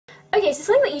Okay, so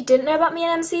something that you didn't know about me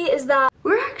and MC is that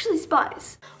we're actually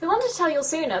spies. we wanted to tell you all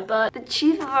sooner, but the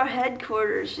chief of our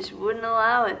headquarters just wouldn't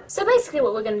allow it. So basically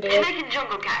what we're gonna do... Jamaican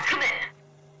Jungle Cat, come in!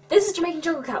 This is Jamaican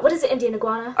Jungle Cat. What is it, Indian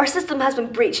Iguana? Our system has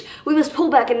been breached. We must pull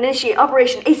back and initiate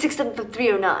Operation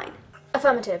 8675309.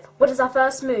 Affirmative. What is our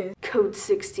first move? Code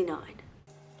 69.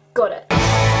 Got it.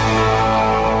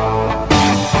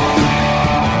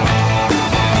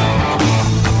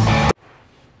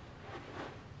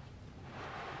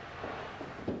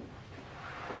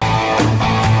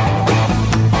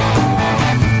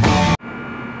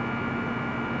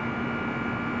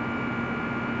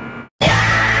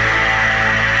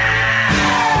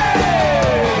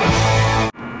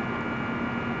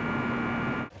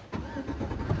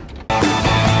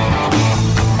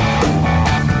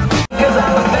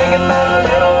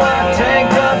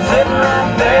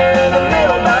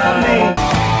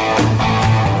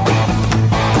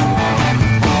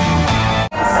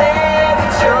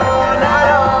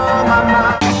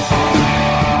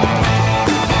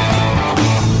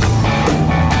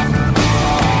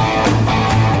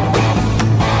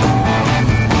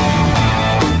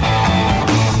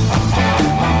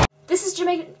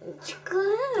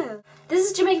 This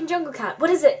is Jamaican Jungle Cat. What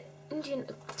is it? Indian...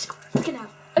 Look it now.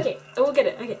 Okay, we'll get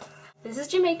it. Okay. This is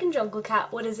Jamaican Jungle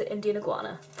Cat. What is it? Indian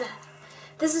Iguana.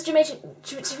 This is Jamaican...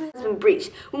 has been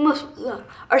breached. We must...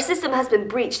 our system has been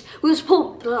breached. We must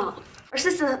pull... Our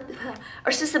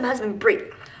system has been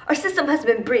breached. Our system has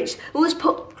been breached. We must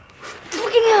pull...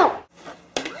 Looking out!